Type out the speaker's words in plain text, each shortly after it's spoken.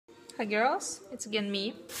Hi girls, it's again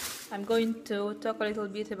me. I'm going to talk a little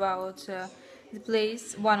bit about the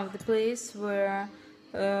place, one of the place where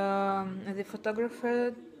the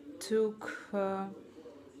photographer took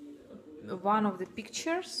one of the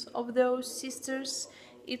pictures of those sisters.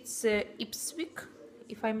 It's Ipswich,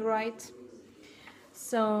 if I'm right.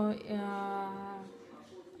 So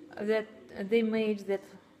that they made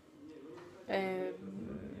uh,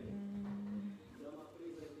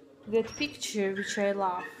 that picture which I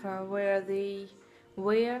love, were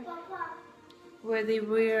where they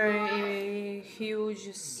wear a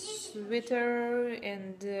huge sweater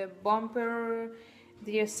and bumper.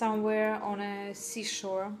 They are somewhere on a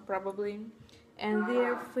seashore, probably, and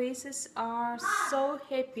their faces are so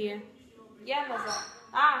happy. Yeah, Nazar.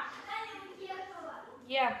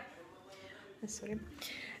 Yeah. Sorry.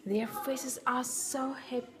 Their faces are so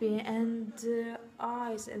happy, and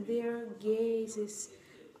eyes and their gazes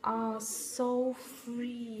are so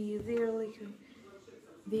free.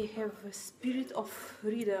 They have a spirit of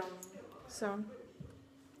freedom. So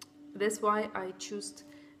that's why I chose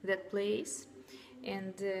that place,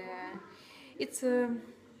 and it's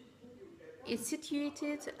it's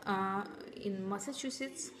situated in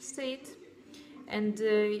Massachusetts state, and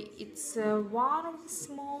it's one of the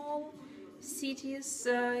small cities.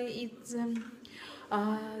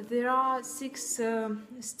 There are six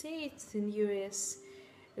states in US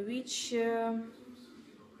which uh,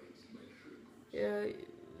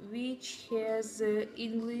 which has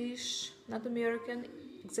English, not American,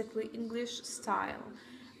 exactly English style.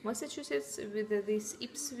 Massachusetts with this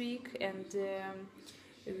Ipswich and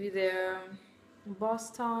with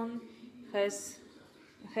Boston has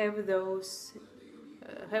have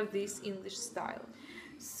this English style.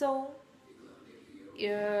 So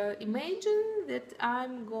imagine that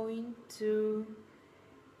I'm going to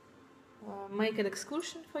make an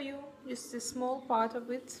excursion for you, just a small part of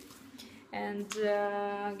it. And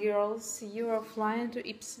girls, you are flying to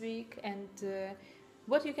Ipswich, and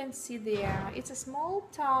what you can see there, it's a small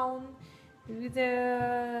town with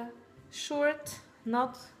a short,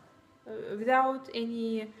 not without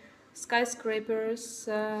any skyscrapers,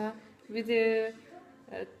 with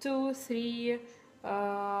two, three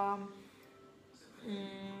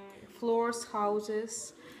floors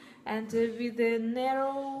houses, and with the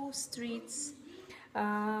narrow streets.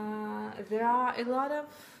 There are a lot of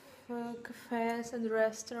cafes and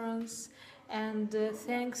restaurants, and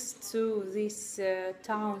thanks to this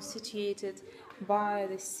town situated by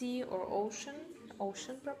the sea or ocean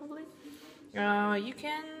probably, you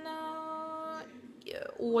can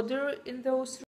order in those